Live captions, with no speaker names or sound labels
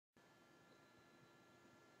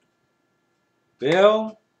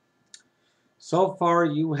Bill, so far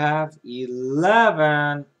you have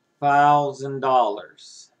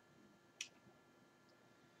 $11,000.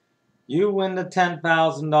 You win the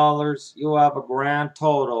 $10,000. You have a grand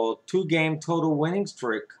total, two-game total winning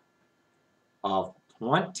streak of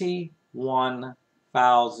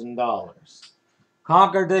 $21,000.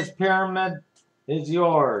 Conquer this pyramid is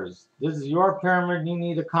yours. This is your pyramid you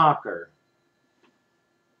need to conquer.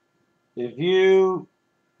 If you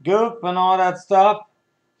goof and all that stuff,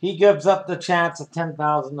 he gives up the chance of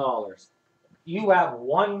 $10,000. You have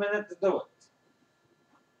 1 minute to do it.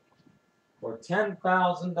 For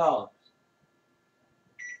 $10,000.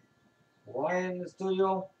 Why in the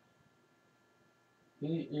studio?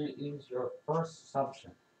 He is your first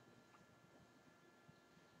subject.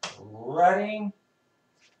 Ready?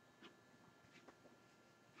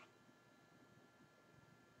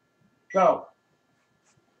 Go.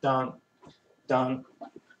 Dun, dun,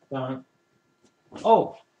 dun.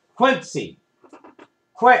 Oh, Quincy.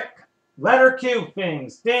 Quick. Letter Q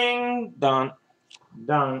things. Ding, dun,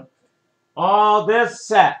 dun. All this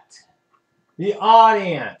set. The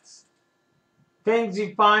audience. Things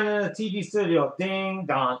you find in a TV studio. Ding,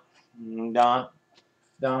 dun, dun,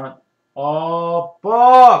 dun. All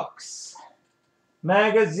books.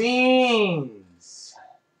 Magazines.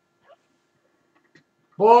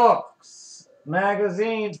 Books.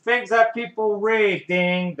 Magazines. Things that people read.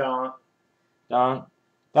 Ding, dun, dun.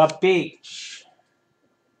 The beach.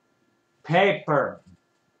 Paper.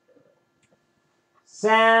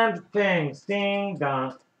 Sand things. Ding,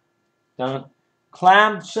 dun, dun.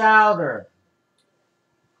 Clam chowder.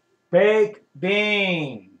 Baked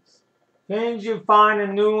beans. Things you find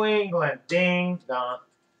in New England. Ding, dun,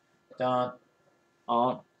 dun,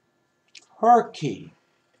 turkey.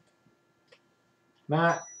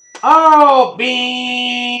 Matt. Oh,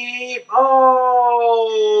 beep.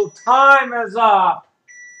 Oh, time is up.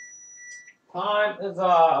 Time is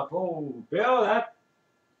up. Oh, Bill, that.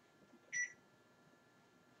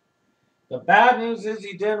 The bad news is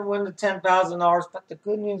you didn't win the $10,000, but the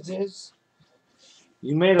good news is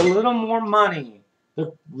you made a little more money.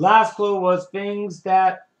 The last clue was things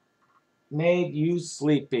that made you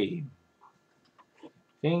sleepy.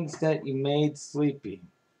 Things that you made sleepy.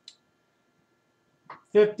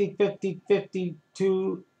 50, 50,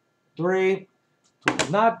 52, 3.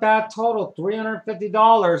 Not bad total.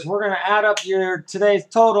 $350. We're going to add up your today's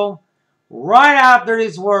total right after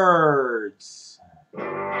these words.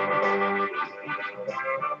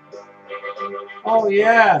 Oh,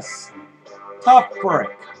 yes. Tough break.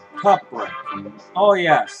 Tough break. Oh,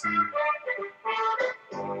 yes.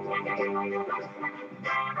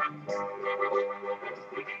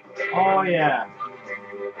 Oh, yeah.